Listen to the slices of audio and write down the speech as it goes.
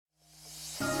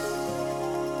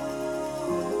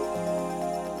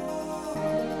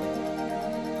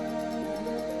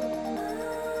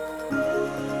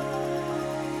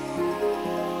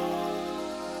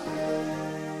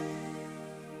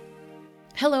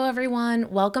Hello,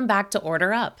 everyone. Welcome back to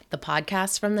Order Up, the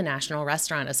podcast from the National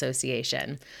Restaurant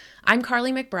Association. I'm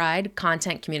Carly McBride,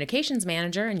 Content Communications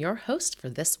Manager, and your host for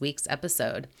this week's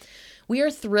episode. We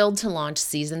are thrilled to launch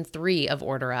Season 3 of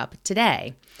Order Up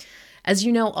today. As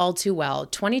you know all too well,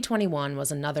 2021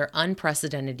 was another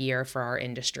unprecedented year for our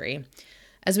industry.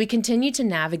 As we continue to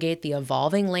navigate the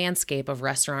evolving landscape of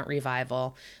restaurant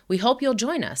revival, we hope you'll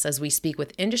join us as we speak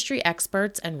with industry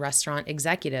experts and restaurant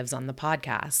executives on the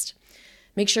podcast.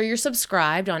 Make sure you're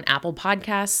subscribed on Apple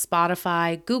Podcasts,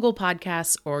 Spotify, Google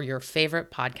Podcasts, or your favorite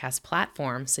podcast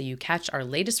platform so you catch our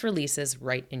latest releases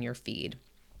right in your feed.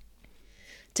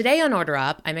 Today on Order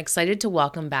Up, I'm excited to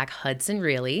welcome back Hudson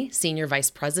Reilly, Senior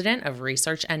Vice President of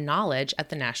Research and Knowledge at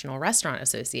the National Restaurant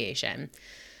Association.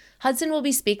 Hudson will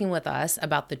be speaking with us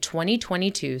about the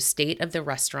 2022 State of the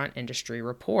Restaurant Industry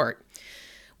Report.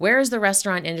 Where is the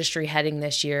restaurant industry heading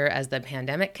this year as the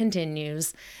pandemic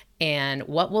continues, and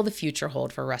what will the future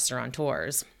hold for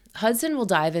restaurateurs? Hudson will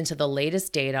dive into the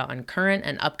latest data on current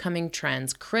and upcoming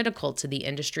trends critical to the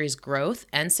industry's growth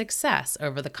and success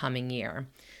over the coming year.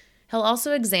 He'll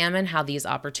also examine how these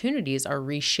opportunities are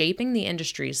reshaping the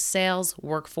industry's sales,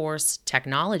 workforce,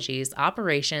 technologies,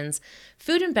 operations,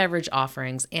 food and beverage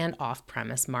offerings, and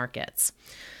off-premise markets.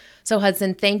 So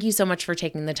Hudson, thank you so much for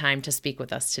taking the time to speak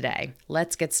with us today.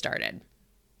 Let's get started.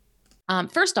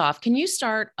 First off, can you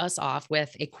start us off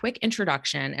with a quick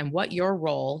introduction and what your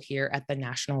role here at the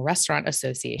National Restaurant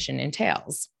Association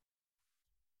entails?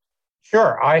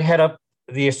 Sure. I head up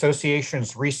the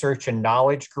association's research and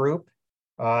knowledge group.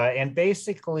 And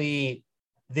basically,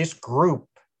 this group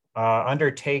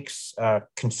undertakes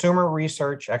consumer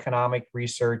research, economic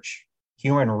research,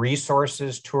 human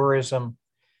resources, tourism,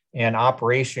 and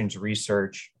operations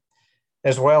research,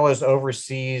 as well as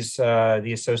oversees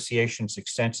the association's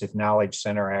extensive knowledge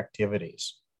center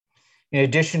activities. In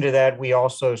addition to that, we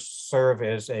also serve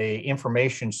as an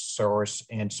information source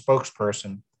and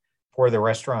spokesperson for the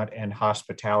restaurant and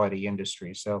hospitality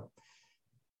industry. So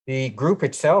the group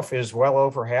itself is well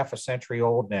over half a century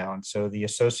old now, and so the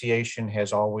association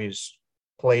has always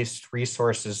placed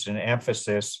resources and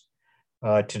emphasis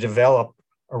to develop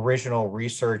original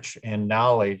research and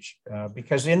knowledge,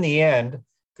 because in the end,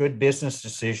 good business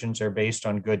decisions are based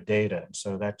on good data. And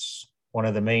so that's one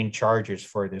of the main charges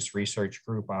for this research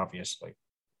group, obviously.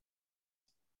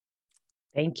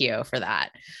 Thank you for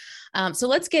that. So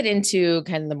let's get into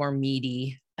kind of the more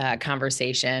meaty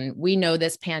conversation. We know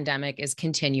this pandemic is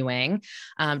continuing.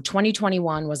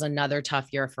 2021 was another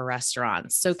tough year for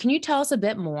restaurants. So can you tell us a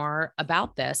bit more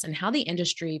about this and how the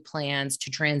industry plans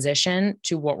to transition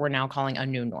to what we're now calling a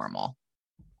new normal?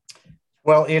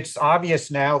 Well, it's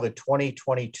obvious now that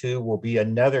 2022 will be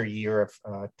another year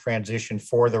of transition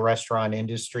for the restaurant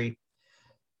industry.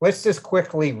 Let's just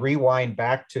quickly rewind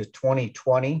back to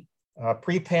 2020.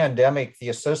 Pre-pandemic, the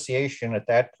association at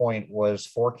that point was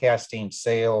forecasting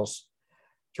sales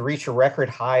to reach a record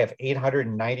high of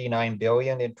 $899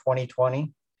 billion in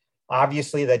 2020.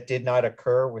 Obviously, that did not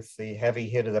occur with the heavy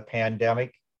hit of the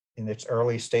pandemic in its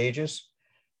early stages.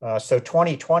 So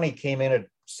 2020 came in at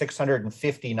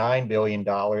 $659 billion,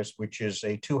 which is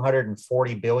a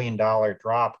 $240 billion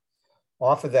drop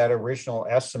off of that original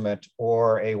estimate,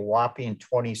 or a whopping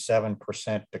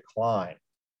 27% decline.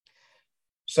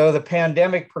 So the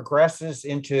pandemic progresses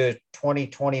into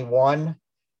 2021.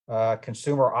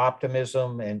 Consumer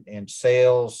optimism and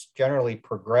sales generally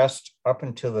progressed up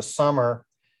until the summer,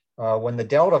 when the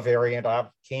Delta variant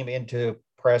came into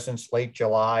presence late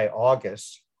July,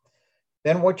 August.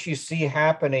 Then what you see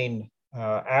happening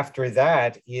after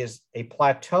that is a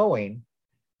plateauing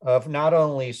of not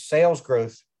only sales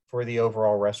growth for the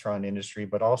overall restaurant industry,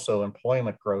 but also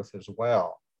employment growth as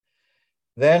well.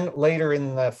 Then later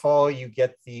in the fall, you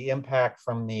get the impact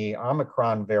from the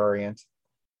Omicron variant.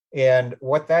 And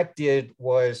what that did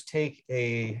was take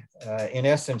in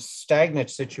essence, stagnant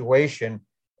situation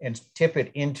and tip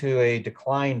it into a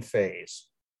decline phase.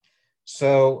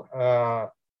 So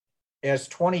as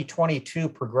 2022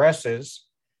 progresses,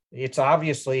 it's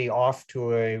obviously off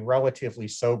to a relatively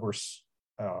sober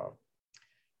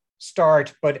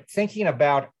start, but thinking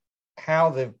about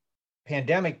how the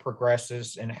pandemic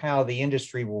progresses and how the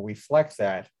industry will reflect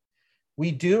that,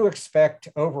 we do expect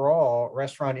overall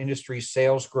restaurant industry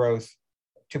sales growth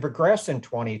to progress in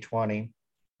 2020,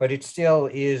 but it still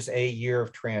is a year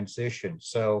of transition.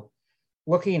 So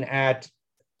looking at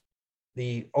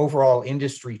the overall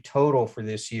industry total for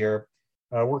this year,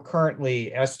 we're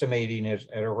currently estimating it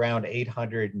at around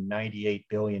 $898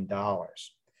 billion.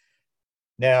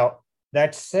 Now,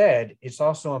 that said, it's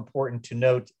also important to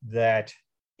note that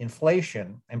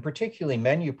inflation, and particularly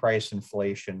menu price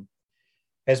inflation,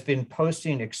 has been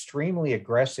posting extremely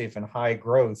aggressive and high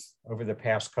growth over the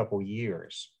past couple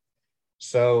years.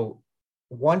 So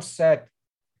once that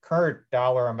current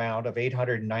dollar amount of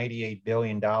 $898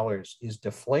 billion is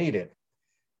deflated,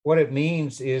 what it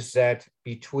means is that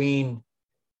between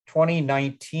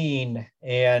 2019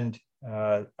 and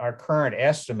our current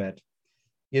estimate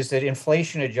is that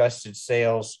inflation adjusted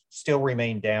sales still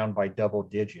remain down by double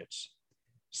digits.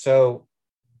 So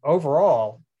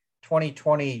overall,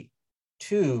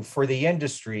 2022 for the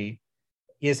industry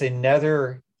is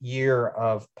another year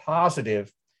of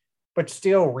positive, but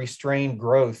still restrained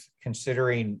growth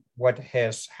considering what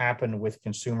has happened with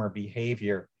consumer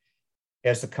behavior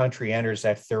as the country enters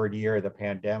that third year of the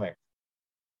pandemic.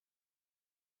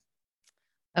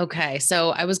 Okay, so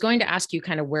I was going to ask you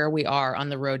kind of where we are on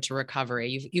the road to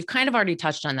recovery. You've kind of already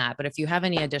touched on that, but if you have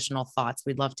any additional thoughts,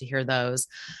 we'd love to hear those.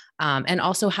 And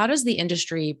also, how does the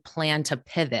industry plan to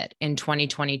pivot in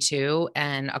 2022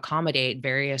 and accommodate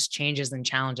various changes and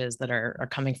challenges that are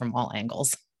coming from all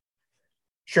angles?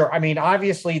 Sure. I mean,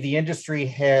 obviously, the industry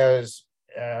has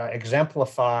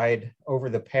exemplified over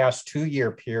the past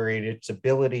 2-year period its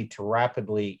ability to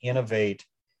rapidly innovate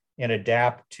and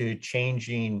adapt to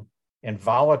changing and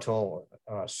volatile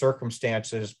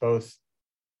circumstances, both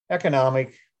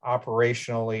economic,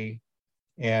 operationally,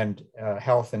 and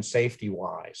health and safety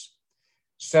wise.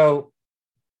 So,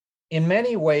 in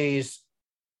many ways,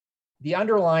 the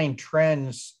underlying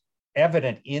trends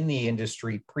evident in the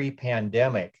industry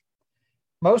pre-pandemic,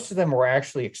 most of them were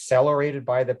actually accelerated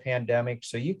by the pandemic.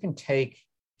 So you can take,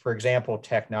 for example,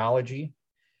 technology,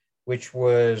 which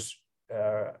was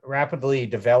rapidly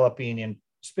developing in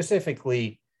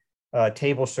specifically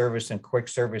table service and quick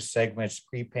service segments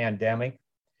pre-pandemic.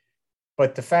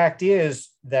 But the fact is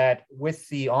that with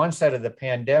the onset of the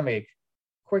pandemic,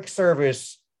 quick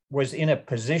service was in a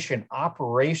position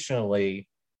operationally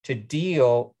to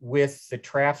deal with the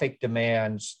traffic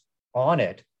demands on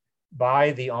it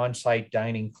by the on-site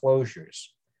dining closures.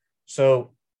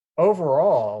 So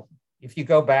overall, if you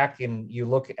go back and you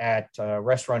look at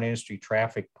restaurant industry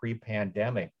traffic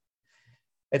pre-pandemic,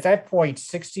 at that point,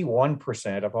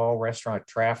 61% of all restaurant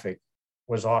traffic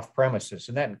was off premises.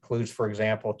 And that includes, for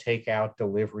example, takeout,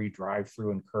 delivery,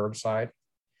 drive-through, and curbside.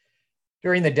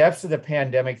 During the depths of the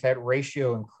pandemic, that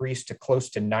ratio increased to close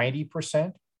to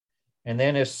 90%. And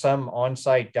then as some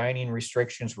on-site dining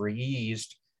restrictions were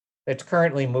eased, that's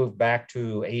currently moved back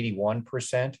to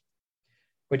 81%.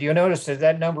 But you'll notice that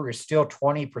that number is still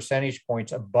 20 percentage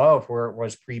points above where it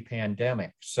was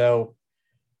pre-pandemic. So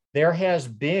there has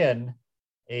been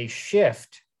a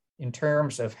shift in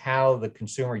terms of how the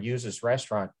consumer uses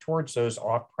restaurant towards those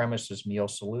off-premises meal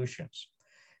solutions.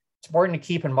 It's important to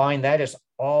keep in mind that is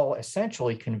all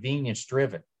essentially convenience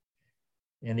driven.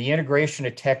 And the integration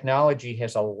of technology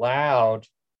has allowed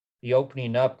the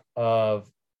opening up of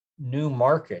new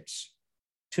markets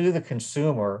to the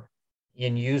consumer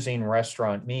in using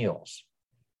restaurant meals.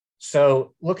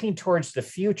 So looking towards the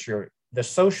future, the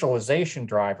socialization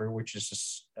driver, which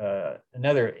is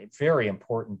another very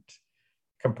important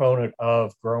component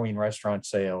of growing restaurant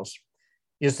sales,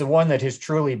 is the one that has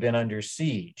truly been under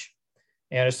siege.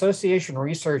 And association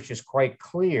research is quite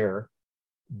clear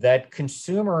that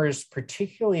consumers,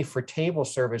 particularly for table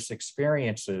service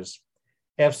experiences,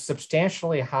 have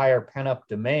substantially higher pent-up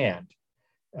demand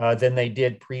than they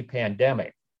did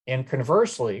pre-pandemic. And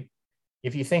conversely,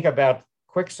 if you think about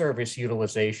quick service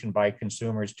utilization by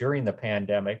consumers during the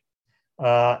pandemic,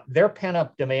 their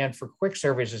pent-up demand for quick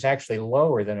service is actually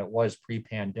lower than it was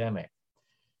pre-pandemic.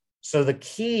 So the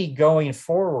key going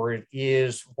forward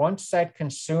is once that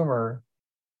consumer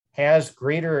has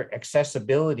greater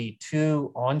accessibility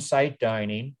to on-site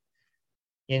dining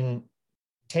in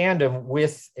tandem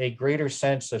with a greater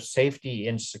sense of safety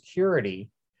and security,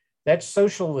 that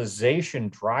socialization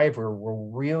driver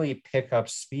will really pick up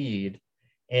speed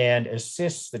and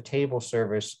assist the table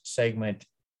service segment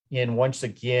in once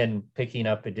again picking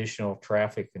up additional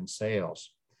traffic and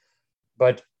sales.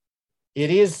 But it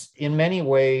is in many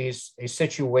ways a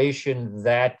situation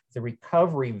that the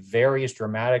recovery varies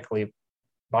dramatically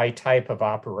by type of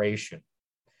operation.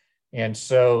 And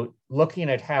so looking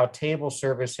at how table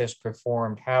service has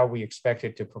performed, how we expect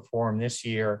it to perform this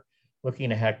year,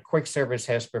 looking at how quick service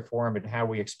has performed and how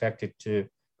we expect it to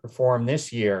perform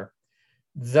this year,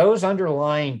 those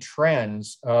underlying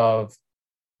trends of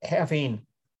having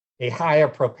a higher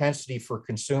propensity for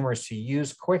consumers to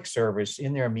use quick service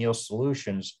in their meal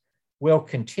solutions will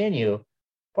continue,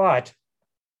 but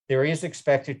there is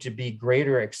expected to be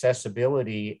greater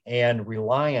accessibility and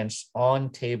reliance on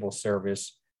table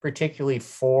service, particularly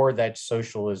for that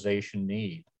socialization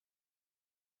need.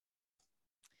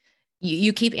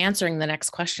 You keep answering the next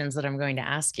questions that I'm going to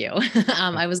ask you.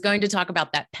 I was going to talk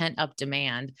about that pent up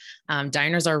demand.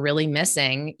 Diners are really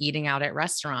missing eating out at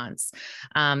restaurants.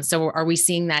 So, are we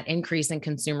seeing that increase in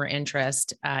consumer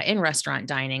interest in restaurant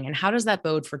dining? And how does that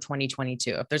bode for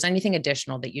 2022? If there's anything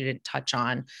additional that you didn't touch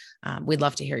on, we'd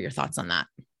love to hear your thoughts on that.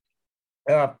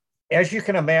 Uh, as you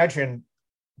can imagine,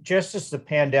 just as the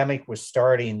pandemic was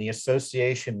starting, the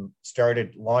association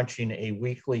started launching a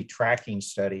weekly tracking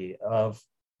study of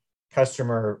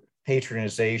customer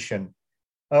patronization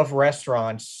of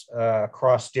restaurants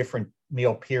across different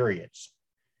meal periods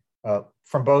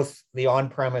from both the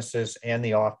on-premises and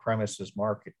the off-premises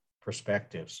market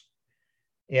perspectives.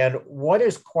 And what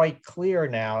is quite clear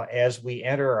now as we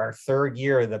enter our third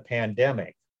year of the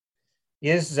pandemic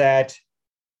is that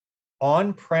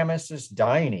on-premises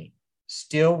dining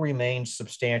still remains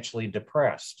substantially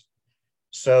depressed.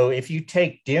 So if you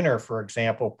take dinner, for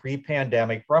example,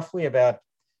 pre-pandemic, roughly about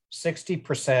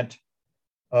 60%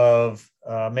 of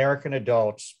American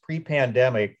adults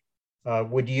pre-pandemic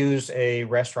would use a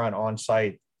restaurant on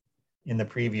site in the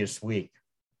previous week.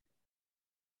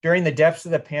 During the depths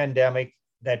of the pandemic,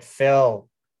 that fell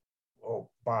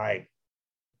by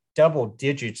double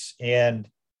digits and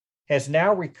has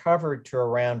now recovered to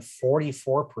around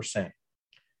 44%.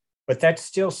 But that's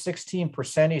still 16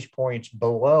 percentage points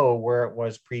below where it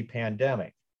was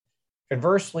pre-pandemic.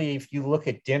 Conversely, if you look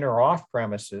at dinner off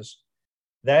premises,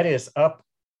 that is up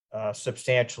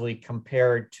substantially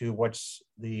compared to what's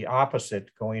the opposite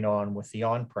going on with the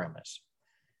on-premise.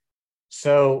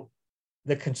 So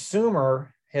the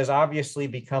consumer has obviously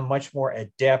become much more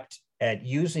adept at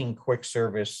using quick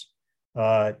service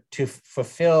to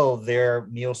fulfill their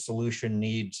meal solution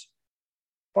needs.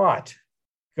 But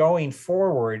going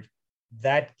forward,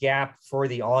 that gap for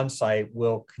the on-site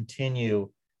will continue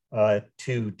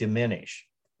to diminish.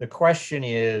 The question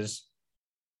is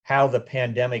how the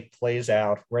pandemic plays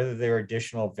out, whether there are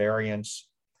additional variants.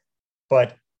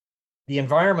 But the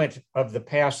environment of the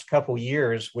past couple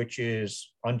years, which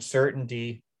is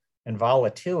uncertainty and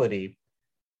volatility,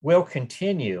 will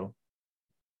continue.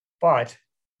 But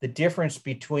the difference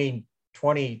between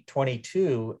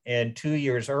 2022 and 2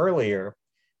 years earlier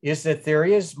is that there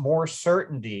is more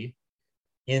certainty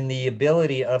in the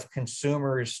ability of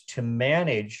consumers to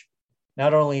manage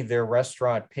not only their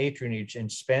restaurant patronage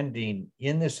and spending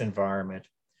in this environment,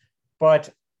 but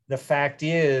the fact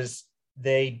is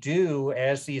they do,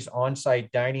 as these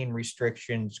on-site dining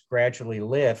restrictions gradually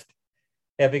lift,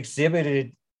 have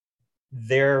exhibited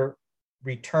their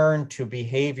return to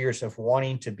behaviors of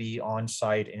wanting to be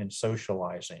on-site and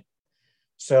socializing.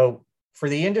 So for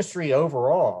the industry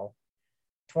overall,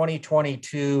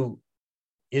 2022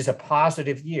 is a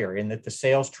positive year in that the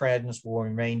sales trends will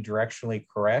remain directionally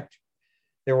correct.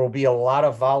 There will be a lot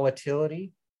of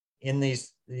volatility in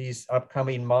these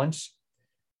upcoming months.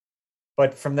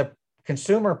 But from the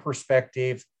consumer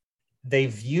perspective, they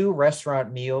view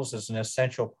restaurant meals as an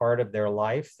essential part of their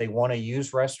life. They want to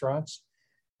use restaurants.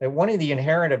 And one of the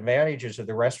inherent advantages of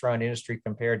the restaurant industry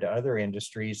compared to other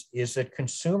industries is that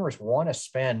consumers want to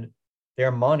spend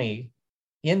their money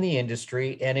in the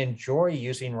industry and enjoy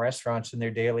using restaurants in their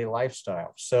daily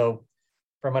lifestyle. So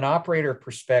from an operator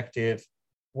perspective,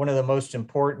 one of the most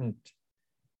important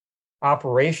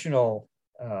operational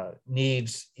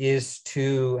needs is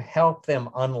to help them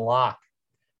unlock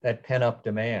that pent-up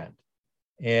demand.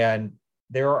 And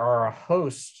there are a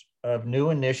host of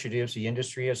new initiatives the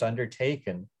industry has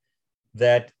undertaken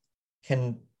that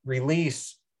can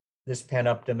release this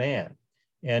pent-up demand.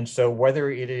 And so whether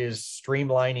it is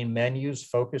streamlining menus,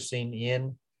 focusing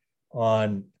in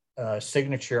on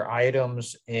signature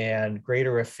items and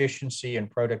greater efficiency and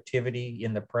productivity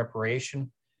in the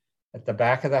preparation at the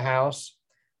back of the house,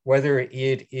 whether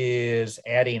it is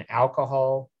adding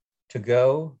alcohol to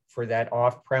go for that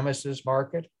off-premises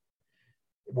market,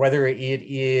 whether it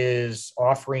is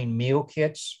offering meal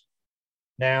kits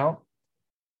now,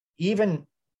 even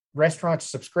restaurant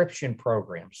subscription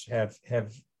programs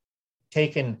have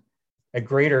taken a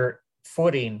greater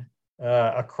footing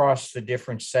across the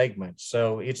different segments.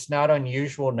 So it's not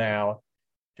unusual now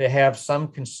to have some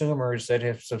consumers that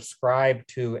have subscribed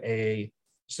to a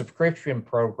subscription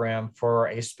program for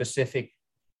a specific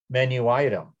menu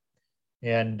item.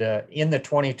 And in the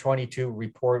 2022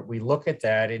 report, we look at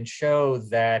that and show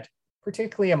that,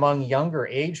 particularly among younger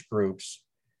age groups,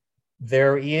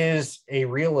 there is a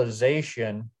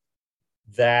realization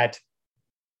that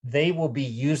they will be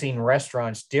using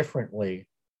restaurants differently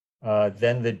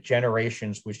than the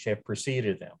generations which have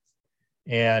preceded them.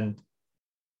 And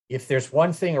if there's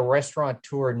one thing a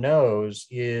restaurateur knows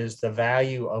is the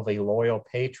value of a loyal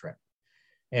patron.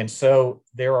 And so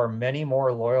there are many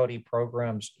more loyalty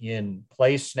programs in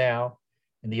place now,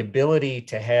 and the ability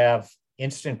to have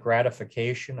instant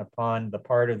gratification upon the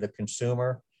part of the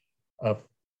consumer of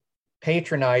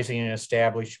patronizing an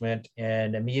establishment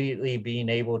and immediately being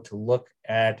able to look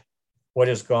at what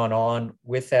has gone on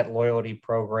with that loyalty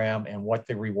program and what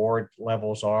the reward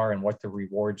levels are and what the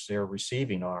rewards they're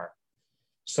receiving are.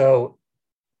 So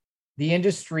the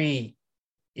industry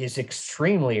is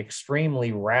extremely,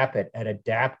 extremely rapid at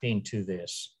adapting to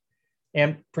this.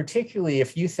 And particularly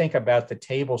if you think about the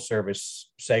table service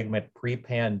segment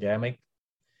pre-pandemic,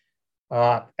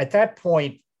 at that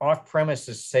point,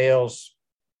 off-premises sales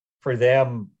for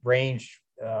them range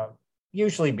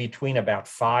usually between about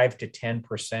 5 to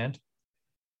 10%.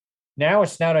 Now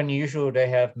it's not unusual to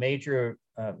have major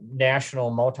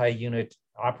national multi-unit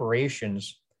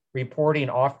operations reporting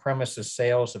off-premises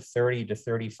sales of 30 to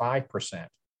 35%.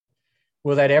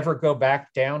 Will that ever go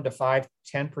back down to 5,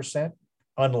 10%?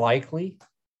 Unlikely.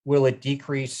 Will it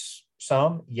decrease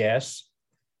some? Yes.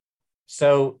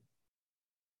 So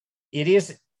it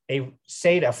is a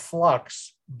state of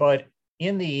flux, but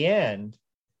in the end,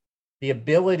 the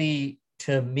ability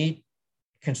to meet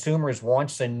consumers'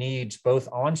 wants and needs, both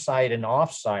on-site and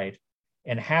off-site,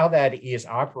 and how that is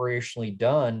operationally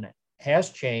done has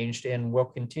changed and will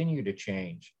continue to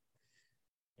change.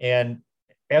 And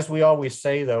as we always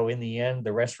say, though, in the end,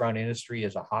 the restaurant industry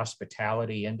is a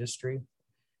hospitality industry.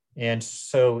 And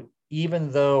so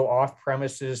even though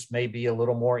off-premises may be a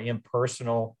little more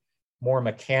impersonal, more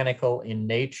mechanical in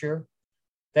nature,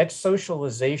 that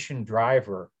socialization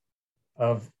driver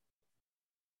of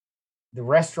the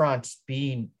restaurants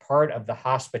being part of the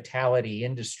hospitality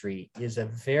industry is a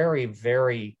very,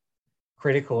 very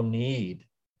critical need.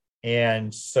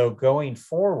 And so going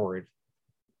forward,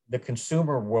 the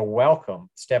consumer will welcome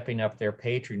stepping up their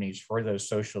patronage for those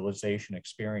socialization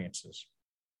experiences.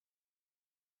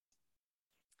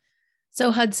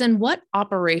 So Hudson, what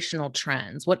other operational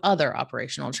trends,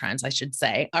 I should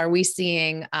say, are we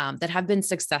seeing that have been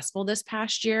successful this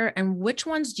past year? And which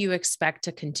ones do you expect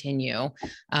to continue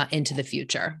into the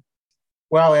future?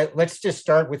 Well, let's just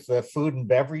start with the food and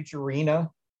beverage arena.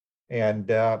 And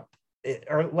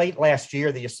late last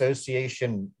year, the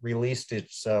association released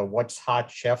its What's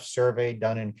Hot Chef survey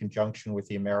done in conjunction with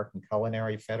the American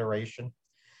Culinary Federation.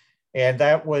 And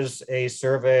that was a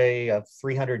survey of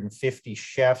 350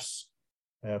 chefs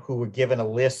who were given a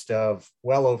list of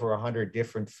well over 100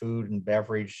 different food and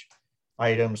beverage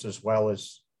items, as well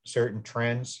as certain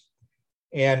trends.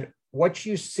 And what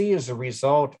you see as a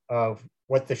result of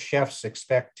what the chefs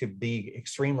expect to be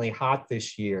extremely hot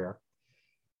this year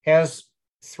has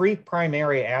three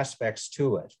primary aspects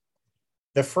to it.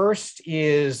 The first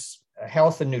is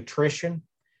health and nutrition.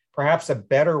 Perhaps a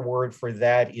better word for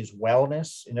that is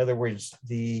wellness. In other words,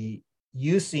 the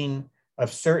using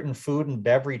of certain food and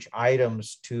beverage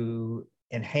items to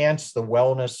enhance the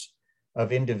wellness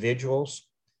of individuals.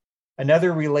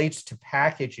 Another relates to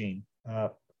packaging.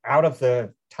 Out of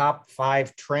the top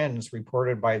 5 trends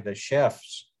reported by the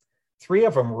chefs, 3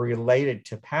 of them were related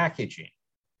to packaging.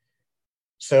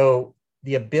 So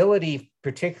the ability,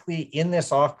 particularly in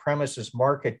this off-premises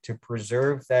market, to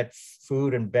preserve that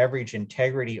food and beverage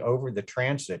integrity over the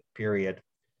transit period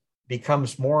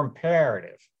becomes more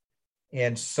imperative.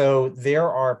 And so there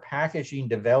are packaging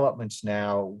developments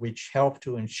now which help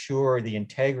to ensure the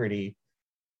integrity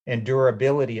and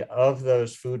durability of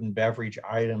those food and beverage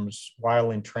items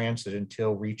while in transit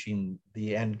until reaching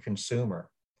the end consumer.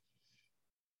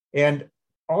 And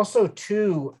also,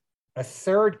 too, a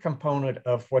third component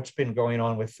of what's been going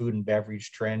on with food and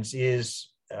beverage trends is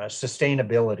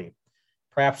sustainability.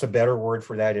 Perhaps a better word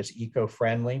for that is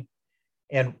eco-friendly.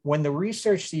 And when the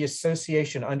research the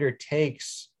association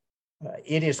undertakes,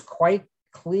 it is quite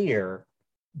clear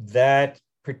that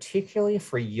particularly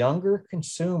for younger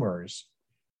consumers,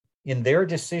 in their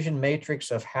decision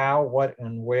matrix of how, what,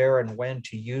 and where, and when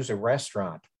to use a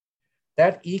restaurant,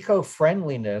 that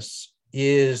eco-friendliness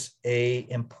is an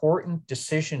important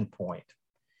decision point.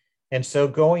 And so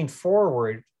going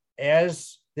forward,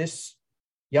 as this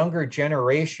younger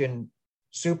generation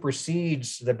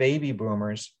supersedes the baby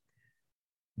boomers,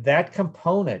 that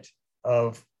component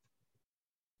of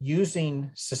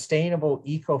using sustainable,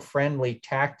 eco-friendly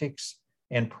tactics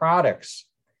and products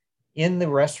in the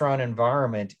restaurant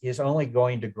environment is only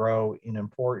going to grow in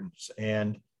importance.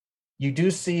 And you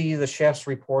do see the chefs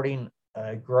reporting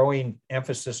a growing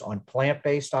emphasis on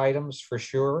plant-based items for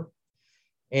sure,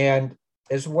 and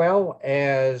as well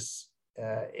as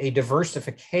a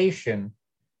diversification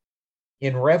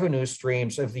in revenue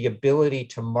streams of the ability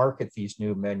to market these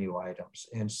new menu items.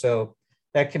 And so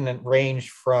that can range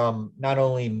from not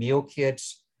only meal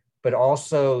kits, but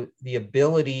also the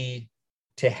ability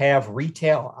to have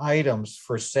retail items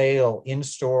for sale in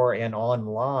store and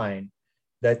online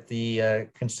that the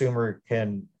consumer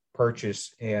can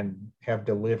purchase and have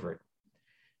delivered.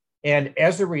 And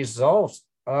as a result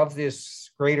of this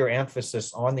greater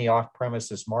emphasis on the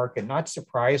off-premises market, not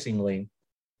surprisingly,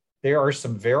 there are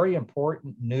some very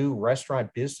important new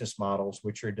restaurant business models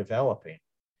which are developing.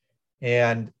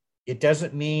 And it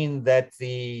doesn't mean that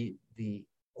the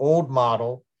old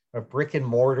model of brick and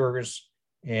mortars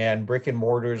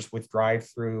with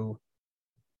drive-through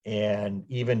and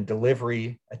even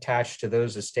delivery attached to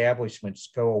those establishments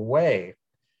go away.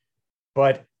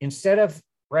 But instead of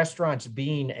restaurants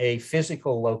being a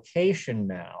physical location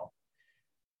now,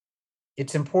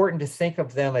 it's important to think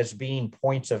of them as being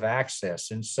points of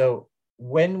access. And so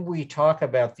when we talk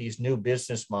about these new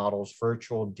business models,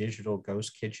 virtual, digital,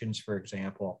 ghost kitchens, for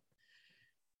example,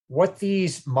 what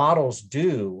these models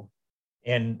do,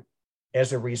 and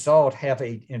as a result, have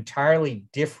an entirely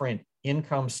different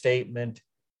income statement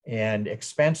and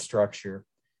expense structure,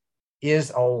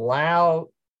 is allow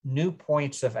new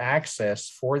points of access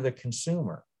for the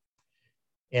consumer.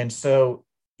 And so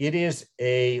it is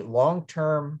a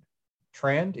long-term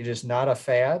trend. It is not a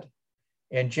fad.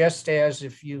 And just as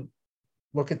if you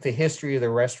look at the history of the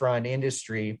restaurant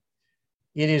industry,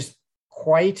 it is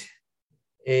quite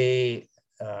a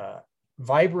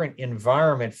vibrant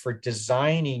environment for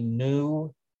designing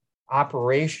new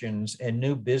operations and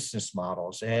new business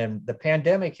models. And the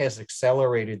pandemic has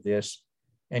accelerated this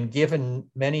and given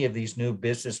many of these new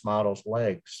business models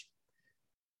legs.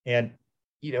 And,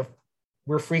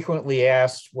 we're frequently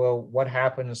asked, well, what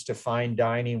happens to fine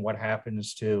dining? What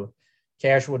happens to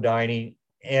casual dining?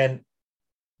 And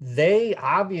they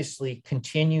obviously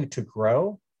continue to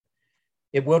grow.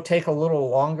 It will take a little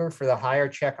longer for the higher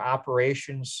check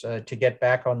operations to get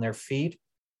back on their feet.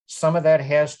 Some of that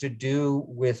has to do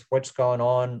with what's going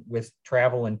on with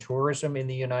travel and tourism in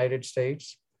the United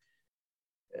States.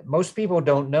 Most people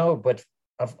don't know, but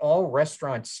of all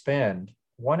restaurant spend,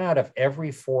 1 out of every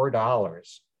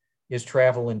 $4 is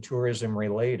travel and tourism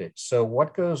related. So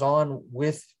what goes on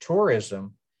with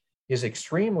tourism is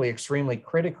extremely, extremely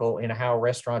critical in how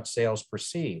restaurant sales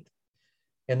proceed.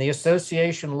 And the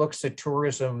association looks at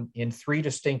tourism in 3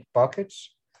 distinct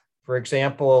buckets. For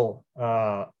example,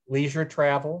 leisure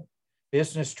travel,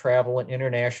 business travel, and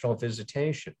international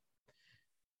visitation.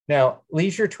 Now,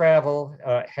 leisure travel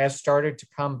has started to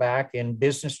come back, and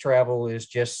business travel is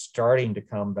just starting to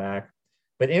come back.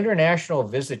 But international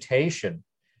visitation,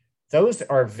 those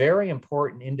are very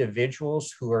important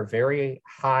individuals who are very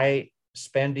high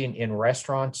spending in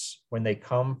restaurants when they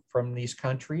come from these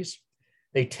countries.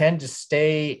 They tend to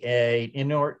stay an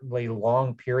inordinately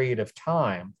long period of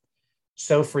time.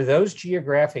 So for those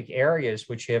geographic areas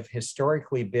which have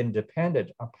historically been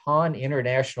dependent upon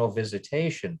international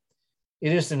visitation,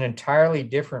 it is an entirely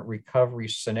different recovery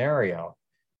scenario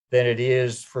than it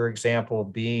is, for example,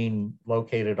 being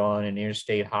located on an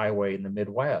interstate highway in the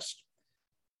Midwest.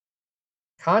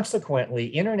 Consequently,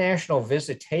 international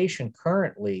visitation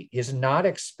currently is not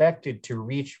expected to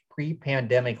reach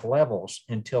pre-pandemic levels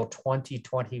until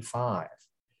 2025.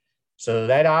 So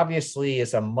that obviously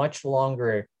is a much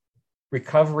longer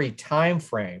recovery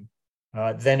timeframe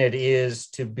than it is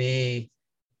to be,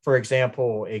 for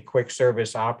example, a quick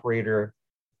service operator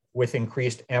with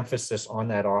increased emphasis on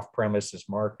that off-premises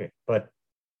market. But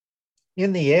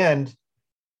in the end,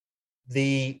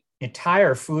 the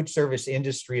entire food service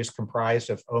industry is comprised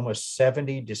of almost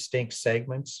 70 distinct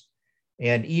segments.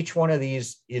 And each one of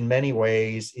these, in many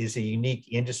ways, is a unique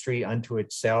industry unto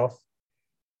itself.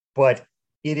 But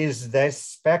it is that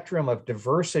spectrum of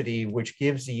diversity which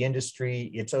gives the industry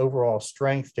its overall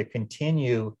strength to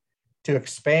continue to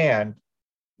expand,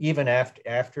 even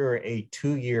after a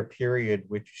 2-year period,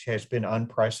 which has been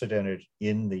unprecedented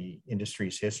in the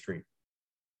industry's history.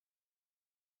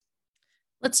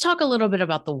 Let's talk a little bit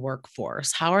about the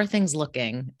workforce. How are things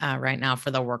looking right now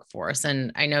for the workforce?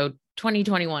 And I know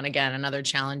 2021, again, another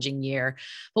challenging year,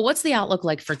 but what's the outlook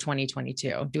like for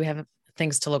 2022? Do we have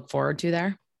things to look forward to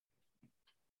there?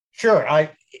 Sure.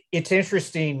 It's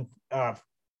interesting. There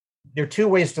are 2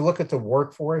 ways to look at the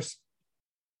workforce.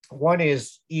 One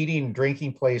is eating,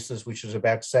 drinking places, which is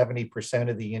about 70%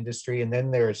 of the industry. And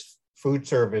then there's food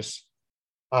service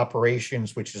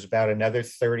operations, which is about another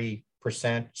 30%.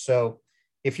 So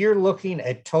if you're looking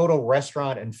at total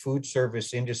restaurant and food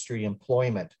service industry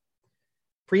employment,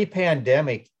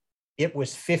 pre-pandemic, it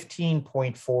was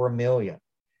 15.4 million.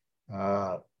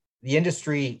 The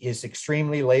industry is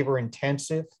extremely labor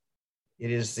intensive.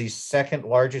 It is the 2nd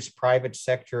largest private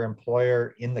sector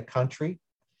employer in the country.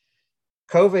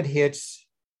 COVID hits,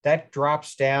 that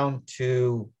drops down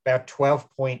to about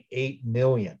 12.8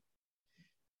 million.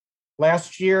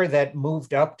 Last year, that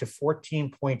moved up to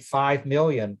 14.5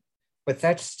 million, but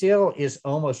that still is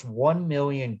almost 1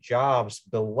 million jobs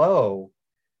below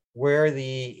where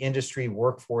the industry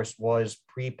workforce was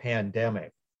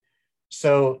pre-pandemic.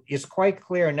 So it's quite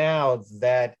clear now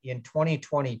that in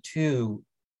 2022,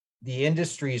 the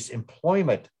industry's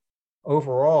employment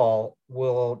overall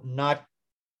will not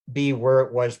be where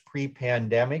it was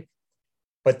pre-pandemic,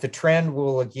 but the trend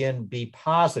will again be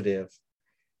positive.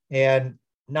 And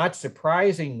not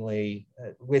surprisingly,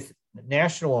 with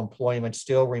national employment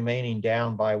still remaining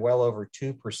down by well over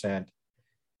 2%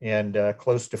 and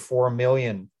close to 4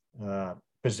 million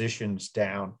positions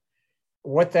down,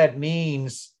 what that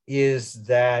means is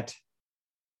that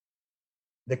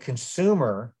the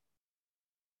consumer,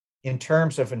 in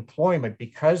terms of employment,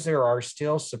 because there are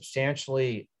still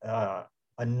substantially a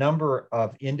number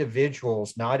of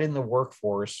individuals not in the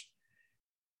workforce,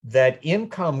 that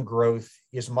income growth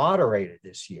is moderated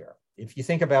this year. If you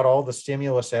think about all the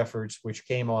stimulus efforts which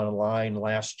came online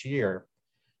last year,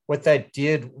 what that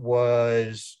did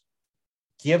was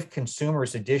give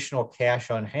consumers additional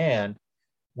cash on hand,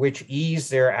 which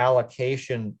eased their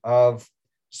allocation of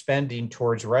spending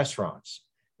towards restaurants.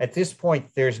 At this point,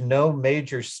 there's no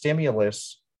major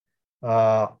stimulus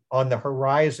on the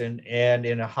horizon, and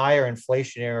in a higher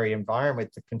inflationary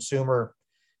environment, the consumer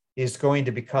is going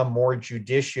to become more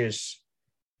judicious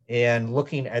and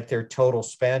looking at their total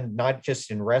spend, not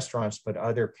just in restaurants, but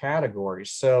other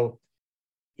categories. So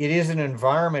it is an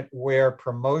environment where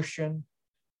promotion,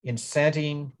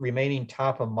 incenting, remaining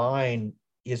top of mind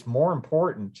is more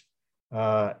important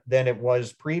than it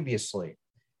was previously.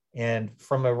 And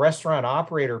from a restaurant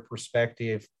operator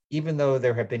perspective, even though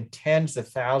there have been tens of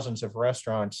thousands of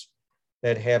restaurants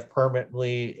that have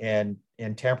permanently and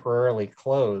temporarily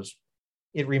closed,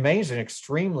 it remains an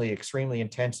extremely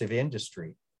intensive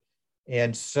industry.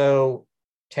 And so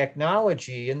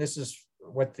technology, and this is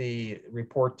what the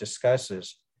report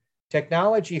discusses,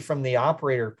 technology from the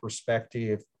operator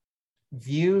perspective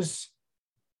views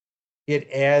it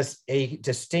as a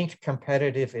distinct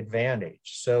competitive advantage.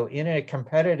 So in a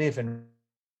competitive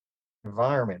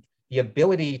environment, the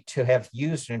ability to have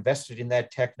used and invested in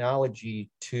that technology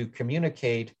to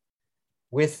communicate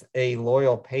with a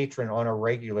loyal patron on a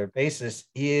regular basis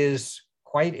is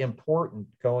quite important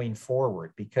going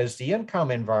forward, because the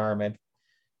income environment,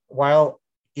 while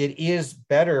it is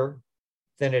better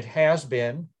than it has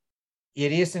been,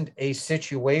 it isn't a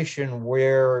situation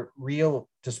where real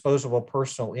disposable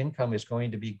personal income is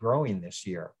going to be growing this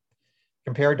year.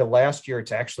 Compared to last year,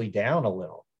 it's actually down a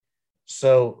little.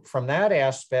 So from that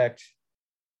aspect,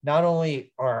 not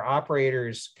only are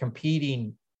operators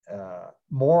competing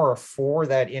more for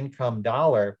that income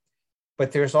dollar,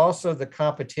 but there's also the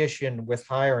competition with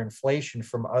higher inflation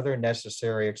from other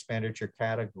necessary expenditure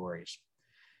categories.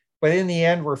 But in the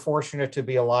end, we're fortunate to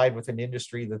be allied with an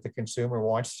industry that the consumer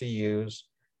wants to use.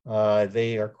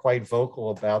 They are quite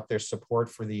vocal about their support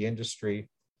for the industry.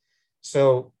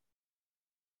 So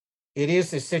it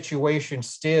is a situation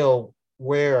still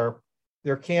where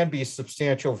there can be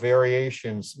substantial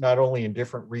variations, not only in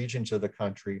different regions of the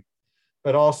country,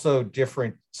 but also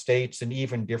different states and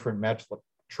even different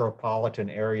metropolitan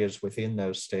areas within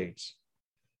those states.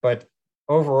 But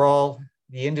overall,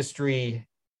 the industry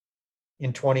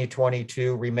in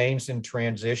 2022 remains in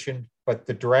transition, but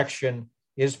the direction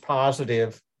is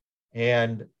positive,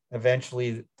 and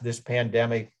eventually this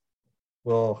pandemic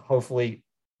will hopefully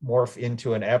morph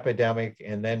into an epidemic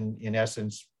and then in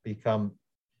essence become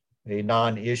a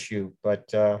non-issue. But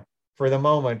for the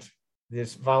moment,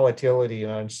 this volatility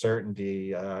and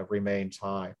uncertainty remains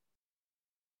high.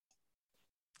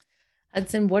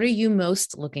 Hudson, what are you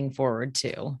most looking forward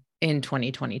to in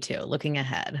 2022, looking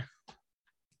ahead?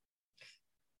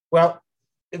 Well,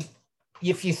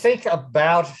 if you think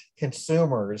about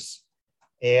consumers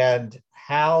and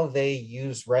how they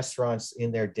use restaurants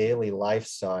in their daily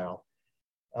lifestyle,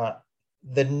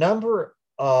 the number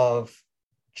of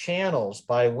channels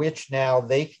by which now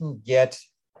they can get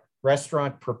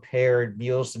restaurant prepared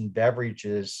meals and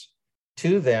beverages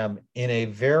to them in a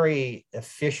very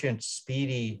efficient,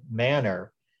 speedy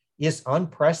manner is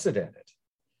unprecedented.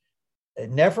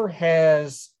 Never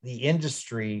has the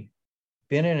industry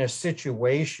been in a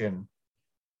situation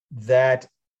that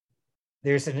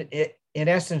there's in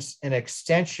essence an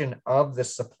extension of the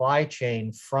supply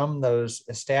chain from those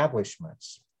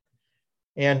establishments.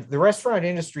 And the restaurant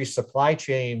industry supply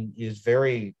chain is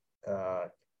very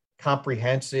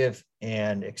comprehensive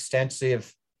and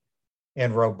extensive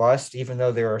and robust, even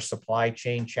though there are supply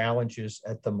chain challenges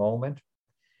at the moment.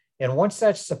 And once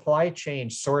that supply chain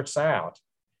sorts out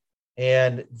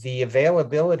and the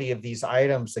availability of these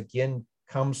items again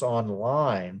comes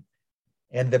online,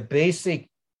 and the basic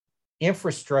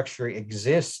infrastructure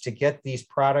exists to get these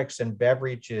products and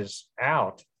beverages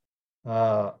out,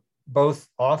 both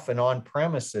off and on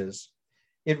premises,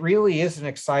 it really is an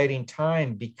exciting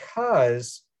time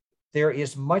because there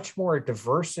is much more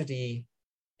diversity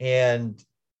and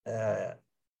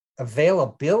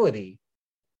availability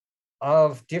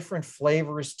of different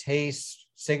flavors, tastes,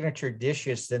 signature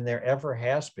dishes than there ever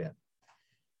has been.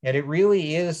 And it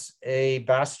really is a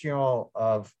bastion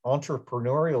of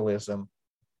entrepreneurialism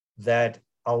that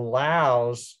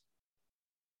allows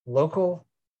local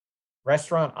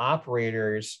restaurant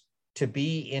operators to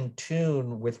be in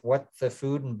tune with what the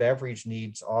food and beverage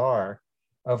needs are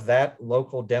of that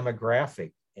local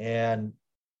demographic. And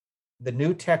the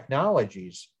new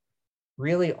technologies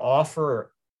really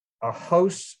offer a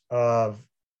host of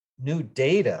new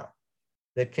data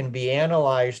that can be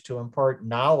analyzed to impart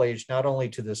knowledge not only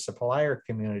to the supplier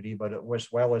community, but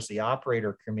as well as the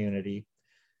operator community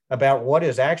about what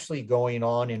is actually going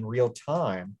on in real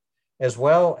time, as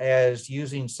well as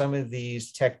using some of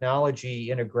these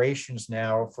technology integrations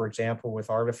now, for example, with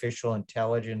artificial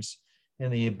intelligence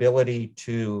and the ability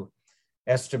to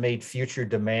estimate future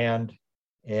demand,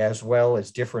 as well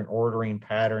as different ordering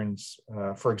patterns,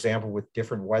 for example, with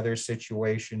different weather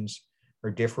situations or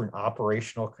different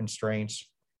operational constraints.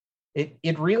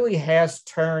 It really has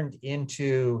turned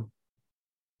into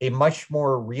a much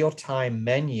more real-time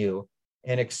menu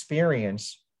and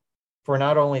experience for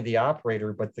not only the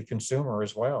operator, but the consumer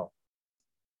as well.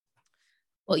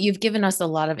 Well, you've given us a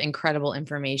lot of incredible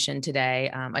information today,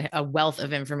 a wealth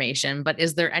of information, but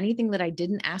is there anything that I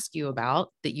didn't ask you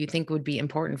about that you think would be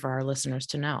important for our listeners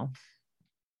to know?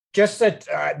 Just that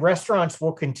restaurants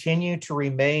will continue to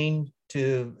remain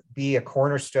to be a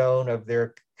cornerstone of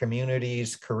their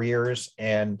communities, careers,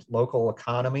 and local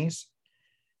economies.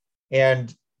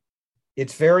 And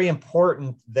it's very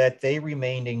important that they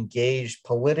remain engaged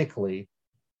politically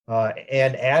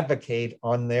and advocate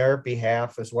on their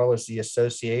behalf, as well as the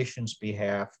association's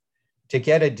behalf, to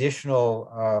get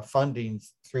additional funding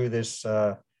through this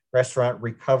Restaurant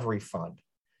Recovery Fund.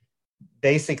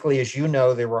 Basically, as you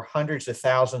know, there were hundreds of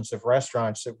thousands of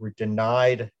restaurants that were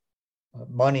denied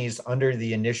monies under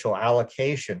the initial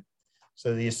allocation.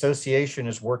 So the association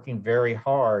is working very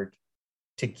hard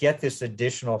to get this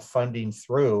additional funding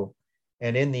through.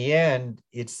 And in the end,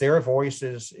 it's their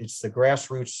voices, it's the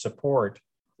grassroots support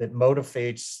that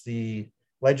motivates the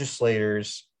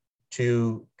legislators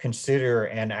to consider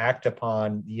and act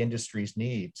upon the industry's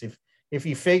needs. If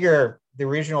you figure the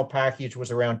original package was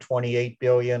around 28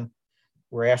 billion,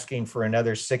 we're asking for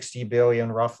another 60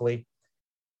 billion roughly.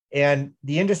 And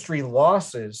the industry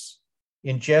losses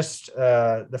in just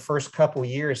the first couple of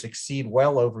years exceed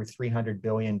well over $300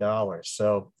 billion.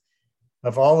 So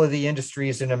of all of the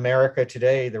industries in America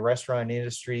today, the restaurant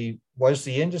industry was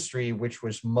the industry which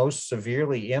was most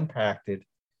severely impacted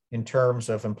in terms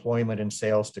of employment and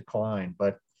sales decline.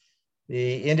 But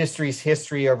the industry's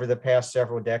history over the past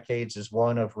several decades is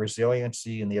one of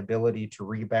resiliency and the ability to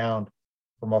rebound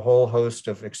from a whole host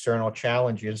of external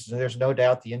challenges. And there's no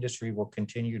doubt the industry will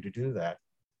continue to do that.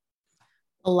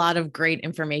 A lot of great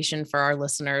information for our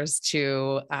listeners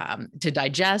to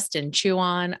digest and chew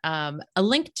on. A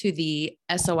link to the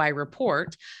SOI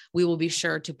report we will be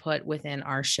sure to put within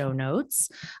our show notes.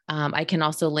 I can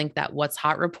also link that What's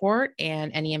Hot report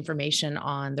and any information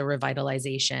on the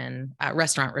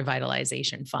Restaurant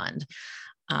Revitalization Fund.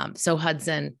 So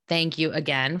Hudson, thank you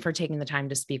again for taking the time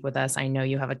to speak with us. I know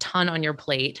you have a ton on your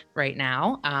plate right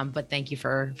now, but thank you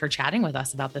for chatting with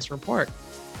us about this report.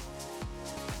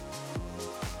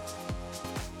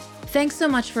 Thanks so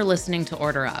much for listening to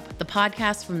Order Up, the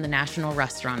podcast from the National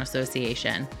Restaurant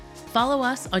Association. Follow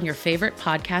us on your favorite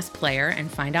podcast player and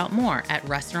find out more at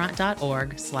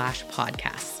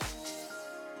restaurant.org/podcasts.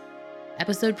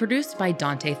 Episode produced by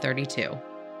Dante32.